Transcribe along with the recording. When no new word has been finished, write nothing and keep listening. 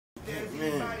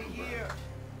Hitman.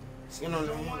 You know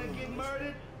what I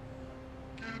mean?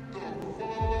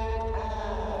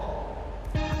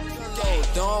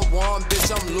 Don't want, bitch,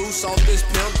 I'm loose off this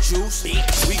pimp juice.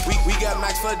 We got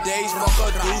max for days, fuck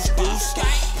a deuce.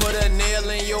 Put a nail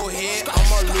in your head,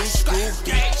 I'm a loose screw.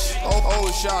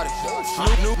 Oh, shawty,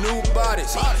 new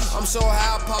bodies. I'm so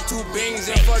high, I popped 2 beans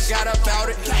and forgot about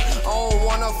it. I don't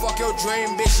wanna fuck your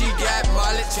dream, bitch, she got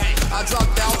mileage. I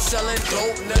dropped out selling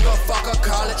dope, nigga, fuck a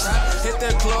college. Hit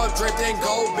the club, draped in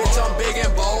gold, bitch, I'm big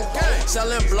and bold.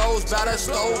 Selling blows, by the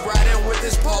stove, riding with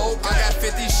this pole. I got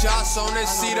 50 shots on this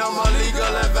seat, I'm illegal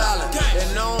and valid.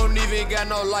 And I don't even got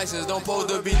no license, don't supposed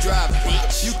to be driving.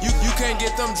 You can't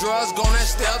get them drugs, go and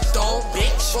step stone.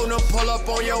 Phone them pull up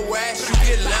on your ass, you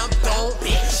get lamped on.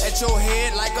 At your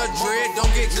head like a dread,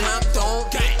 don't get clamped on.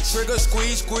 Trigger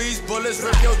squeeze, bullets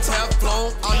rip your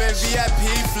Teflon. I'm in VIP,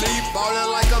 fleet, ballin'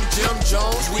 like I'm Jim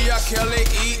Jones. We are Kelly,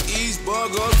 ease,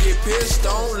 bug up, get pissed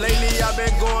on. Lately I've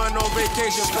been going on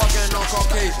vacation, fucking on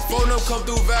Caucasian. Phone them come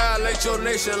through, violate your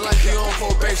nation like you on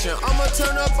probation. I'ma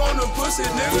turn up on the pussy,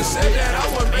 niggas say that I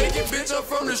won't make it. Bitch, I'm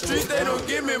from the streets, they don't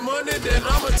give me money, then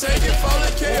I'ma take it.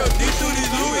 Falling KOD through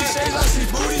these Louis shades, I see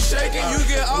booty shaking. You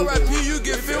get RIP, you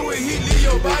get filled with heat, leave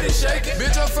your body shaking.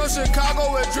 Bitch, I'm from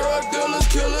Chicago where drug dealers,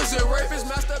 killers, and rapists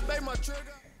masturbate my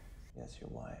trigger. Yes, your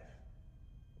wife,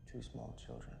 2 small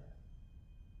children.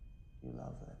 You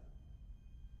love them.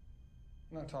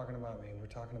 I'm not talking about me, we're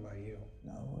talking about you.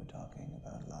 No, we're talking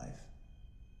about life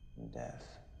and death.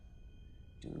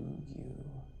 Do you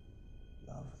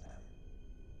love them?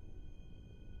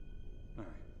 All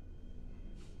right.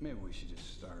 Maybe we should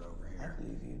just start over I here.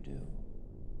 believe you do.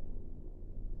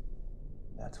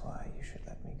 That's why you should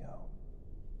let me go. All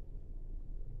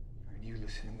right, you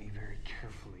listen to me very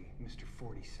carefully, Mr.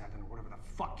 47, or whatever the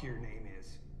fuck your name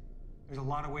is. There's a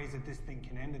lot of ways that this thing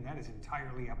can end, and that is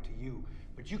entirely up to you.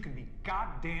 But you can be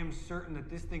goddamn certain that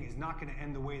this thing is not going to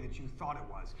end the way that you thought it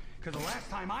was. Because the last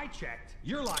time I checked,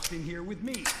 you're locked in here with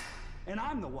me. And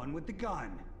I'm the one with the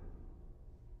gun.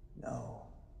 No,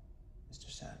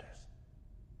 Mr. Sanders.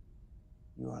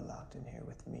 You are locked in here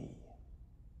with me.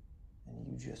 And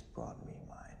you just brought me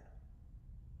mine.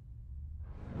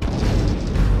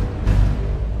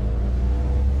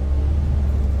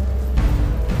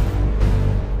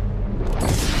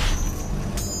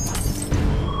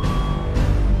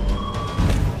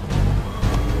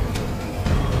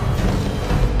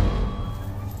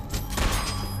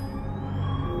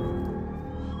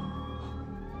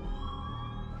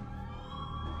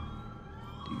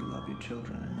 Do you love your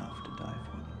children enough to die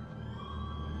for them?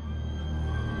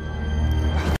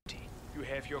 You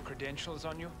have your credentials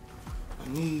on you? I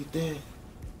need that.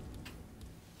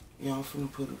 Yeah, I'm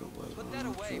finna put it away. Put that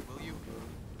away, will you?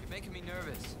 You're making me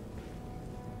nervous.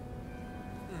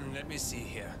 Let me see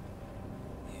here.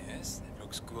 Yes, that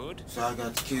looks good. So I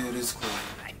got to kill this clown.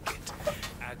 I like it.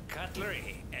 A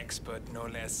cutlery expert, no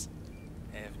less.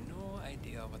 I have no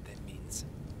idea what that means.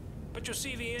 But your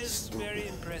CV is very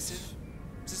impressive.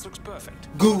 This looks perfect.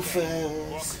 Goof Okay,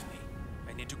 walk ass. with me.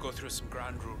 I need to go through some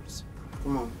ground rules.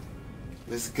 Come on.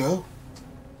 Let's go.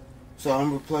 So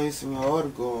I'm replacing your auto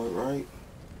guard, right?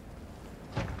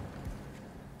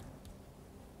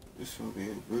 This gonna be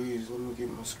a breeze. Let me get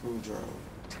my screwdriver.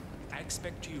 I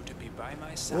expect you to be by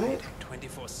my side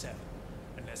 24/7,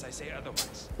 unless I say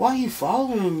otherwise. Why you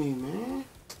following me, man?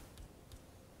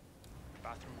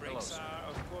 Bathroom breaks are,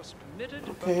 of course, permitted,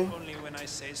 Okay. but only when I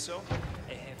say so.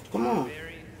 I have Come on. a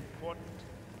very important,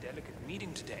 delicate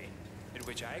meeting today, in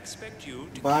which I expect you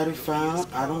to Body keep your found. ears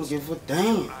I don't closed, give a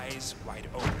damn. your eyes wide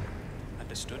open.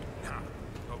 Understood? Now,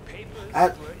 no papers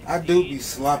I do be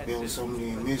sloppy on some of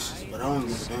the missions, but I don't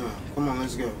give a damn. Come on,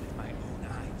 let's go. my own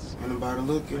eyes. Anybody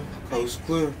looking? Coast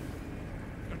clear.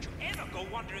 Don't you ever go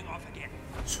wandering off again.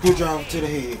 Screwdriver to the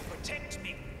head. Protect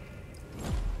me.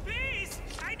 Please,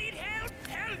 I need help.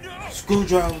 Hell no.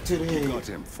 Screwdriver to the Got head.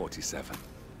 him, 47.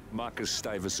 Marcus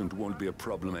Stuyvesant won't be a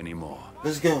problem anymore.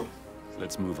 Let's go.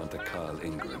 Let's move on to Carl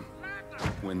Ingram.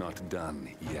 We're not done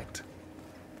yet.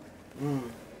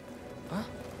 Huh?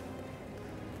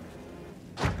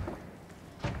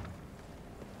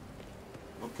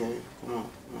 Okay, come on.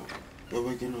 Go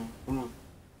back in there. Come on.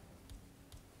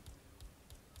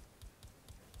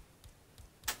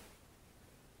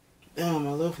 Damn,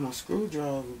 I left my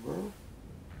screwdriver, bro.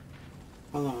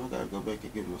 Hold on, I gotta go back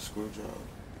and get my screwdriver.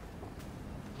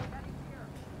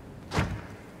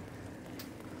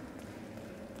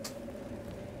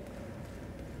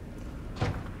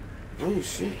 Oh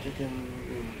shit, they got me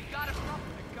again. Gotta stop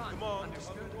with the gun. Come on.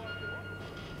 Understood?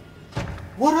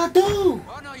 What'd I do?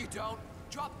 Oh, no, you don't.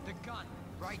 Drop the gun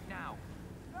right now.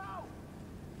 No!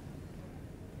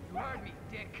 You heard me,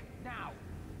 Dick. Now.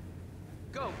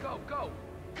 Go, go, go.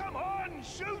 Come on,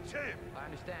 shoot him. I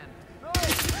understand.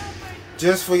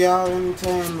 Just for y'all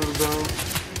entertainment, bro.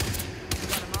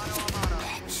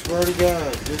 Swear to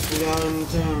God, just for y'all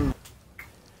entertainment.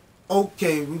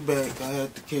 Okay, we back. I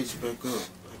had to catch back up.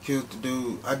 I killed the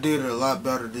dude. I did it a lot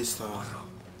better this time.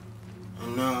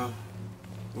 And now,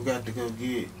 we got to go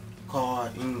get Carl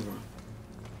Ingram.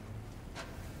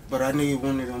 But I need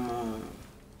one of them,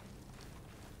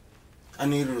 I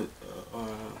need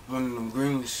one of them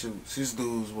green suits. His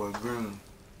dudes were green.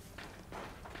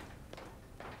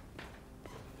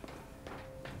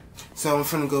 So I'm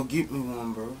finna go get me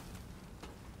one, bro.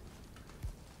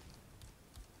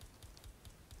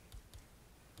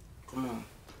 Come on.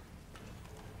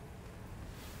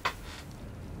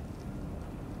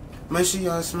 Make sure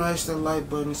y'all smash that like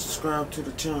button, subscribe to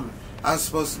the channel. I was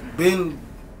supposed to been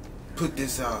put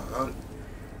this out,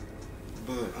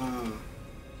 but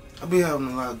I be having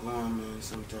a lot going on, man,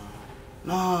 sometimes.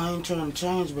 No, I ain't trying to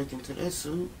change back into that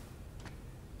suit.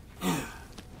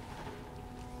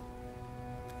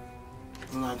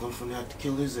 I'm like, I'm finna have to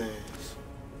kill his ass.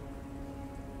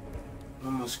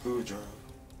 I'm a screwdriver.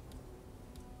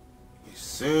 Yes,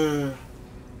 sir.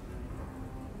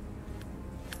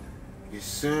 Yes,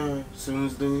 sir. As soon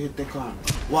as dude hit that corner.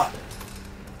 What?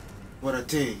 What I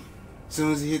tell you? As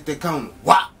soon as he hit that corner.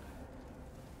 What?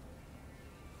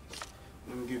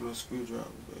 Let me get my screwdriver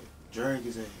back. Drag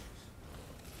his ass.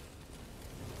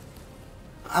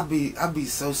 I be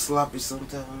so sloppy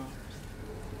sometimes.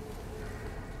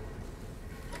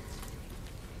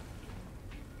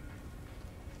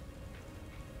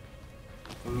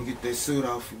 Let me get that suit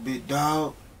off you, big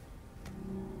dog.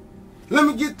 Let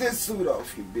me get that suit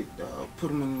off you, big dog.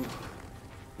 Put him in.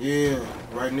 Yeah,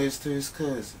 right next to his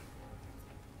cousin.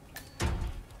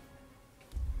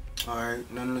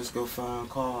 Alright, now let's go find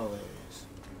Carl ass.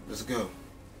 Let's go.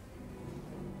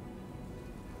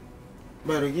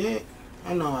 Better yet,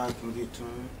 I know how I can get to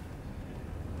him.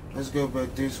 Let's go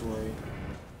back this way.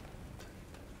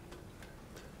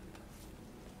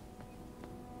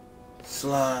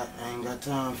 Slide, I ain't got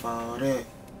time for all that.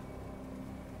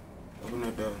 Open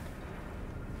that door.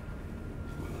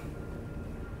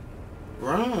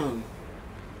 Run.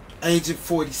 Agent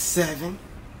 47.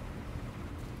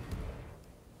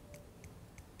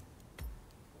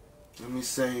 Let me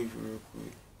save real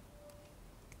quick.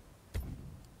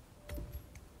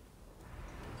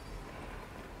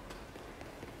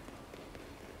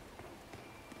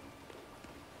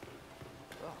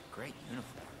 Oh, great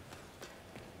uniform.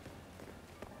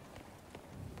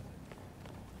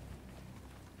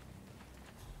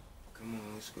 Come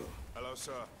on, let's go. Hello,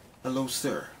 sir. Hello,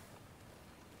 sir.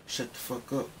 Shut the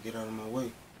fuck up. Get out of my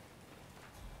way.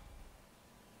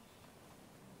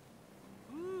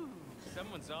 Ooh,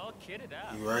 someone's all kitted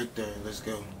out. You right there. Let's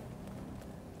go.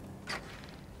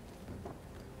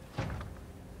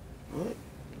 What?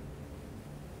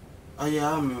 Oh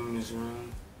yeah, I remember this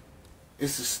room.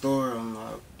 It's a story on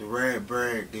the Rad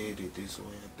Bragg did it this way,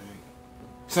 I think.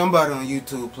 Somebody on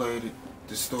YouTube played it,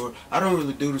 the story. I don't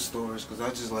really do the stories because I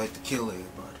just like to kill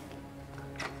everybody.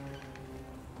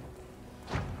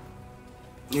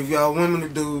 If y'all want me to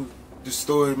do the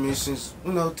story missions,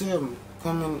 you know, tell me.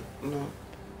 Come in, you know.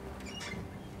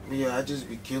 But yeah, I just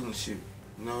be killing shit.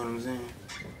 You know what I'm saying?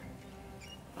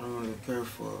 I don't really care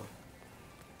for,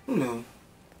 you know.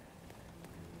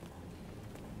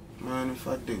 Mind if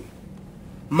I do.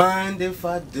 Mind if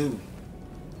I do.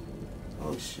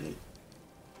 Oh shit.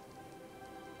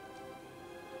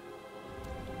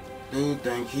 Dude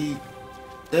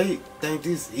they think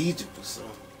this Egypt or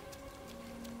something.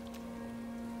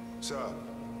 Sir.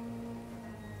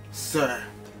 Sir.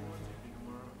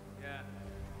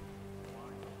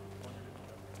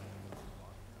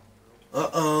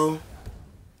 Uh-oh.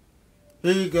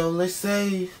 Here you go, let's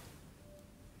save.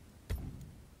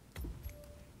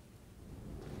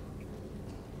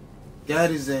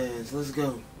 Got his ass, let's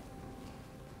go.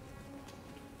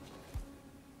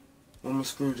 One more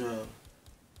screwdriver.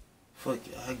 Fuck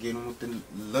it, I get him with the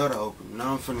letter open.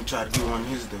 Now I'm finna try to get one of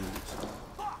his dudes.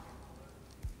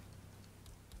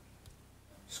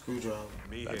 Screwdriver.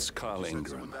 That's Carl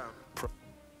Ingram,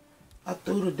 I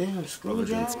threw the damn Providence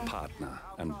screwdriver. partner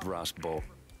and brass ball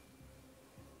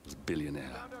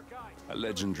billionaire. A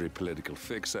legendary political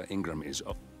fixer, Ingram is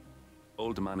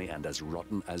old money and as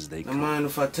rotten as they Don't come. mind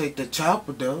if I take the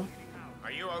chopper though.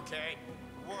 Are you okay?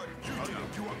 What?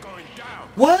 You are going down.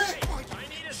 What?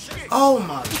 Oh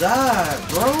my god,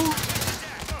 bro.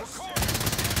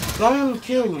 Go on and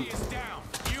kill him.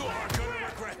 You are gonna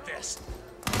regret this.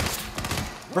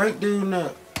 Break dude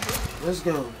up. Let's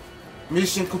go.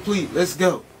 Mission complete. Let's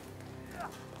go.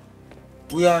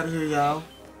 We out of here, y'all.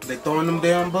 They throwing them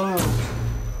damn bombs.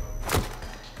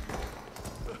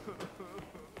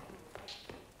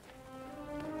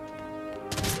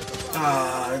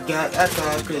 I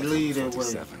thought I could leave that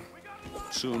way.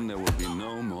 Soon there will be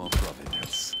no more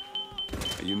Providence.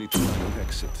 You need to find an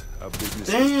exit. Our business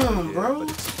is damn, here, bro. But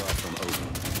it's far from over.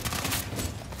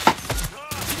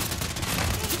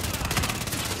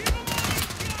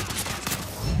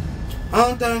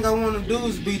 Only thing I want to do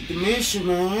is beat the mission,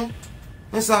 man.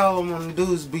 That's all I want to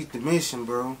do is beat the mission,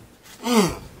 bro.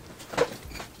 Damn.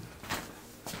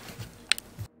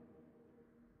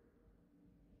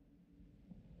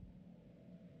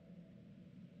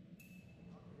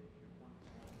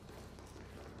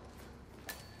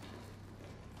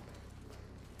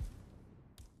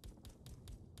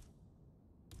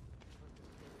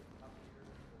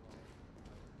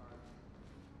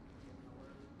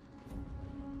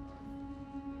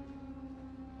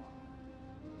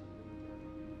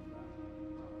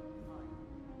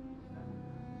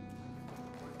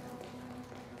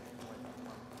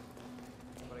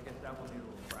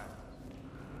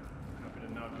 Happy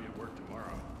to not be at work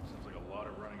tomorrow. Sounds like a lot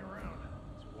of running around.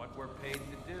 It's what we're paid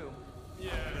to do.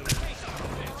 Yeah. Hey, son of a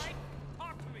bitch!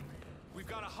 Talk to me! We've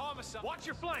got a homicide. Watch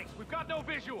your flanks. We've got no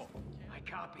visual. I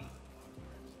copy.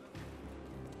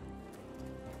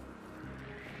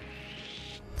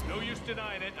 No use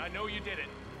denying it. I know you did it.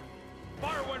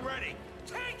 Fire when ready.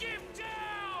 Take him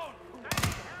down! A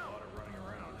lot of running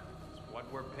around. It's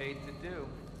what we're paid to do.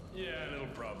 Yeah, and it'll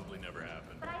probably never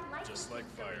happen. But I like Just the like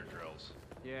facility. fire drills.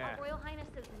 Yeah. Our Royal Highness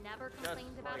has never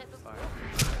complained about it before.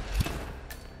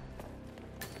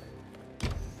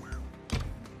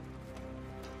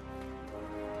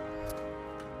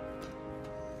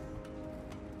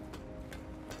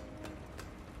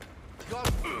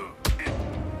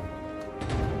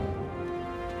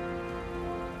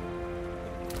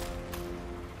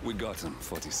 We got him,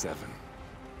 47.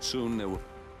 Soon there will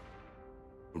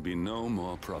be no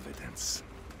more Providence.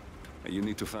 You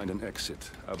need to find an exit.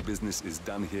 Our business is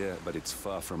done here, but it's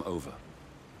far from over.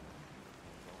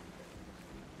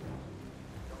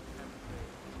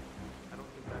 I don't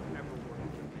think I've ever worked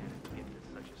with a man to get to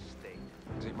such a state.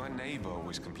 See, my neighbor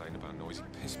always complained about noise. It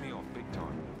pissed me off big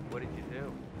time. What did you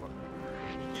do?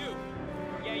 You!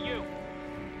 Yeah, you!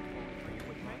 Are you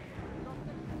with me?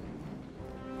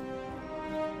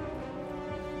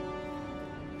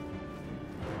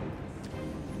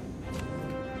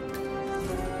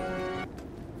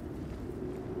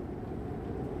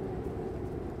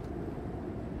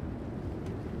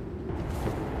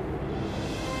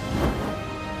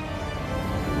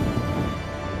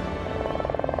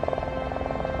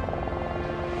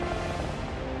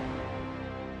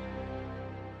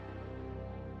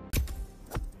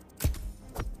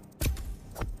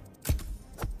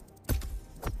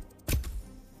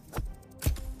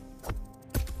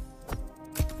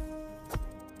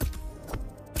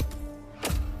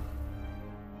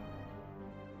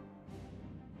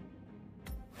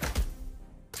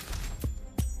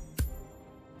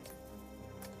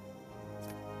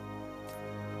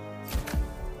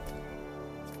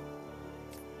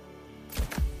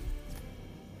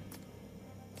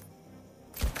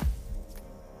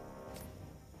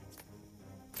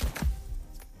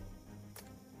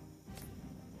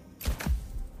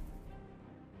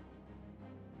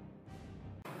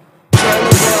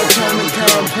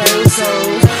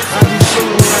 Pesos. I be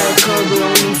shooting like Kobe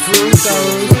on them free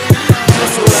throws.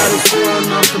 Just a lot of fun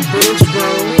off the bench, bro.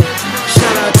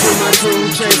 Shout out to my team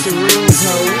chasing rings,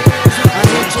 ho. I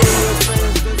hit you in your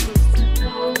face.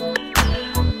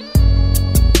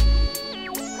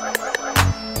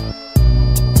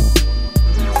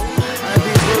 I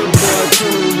be good boy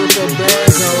chilling with that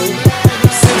bag, ho.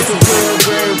 6 to 12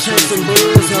 grade chasing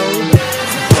bulls, ho.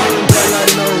 Only thing I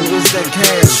know is that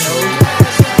cash, ho.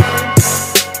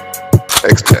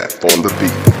 X-Tap on the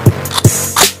beat.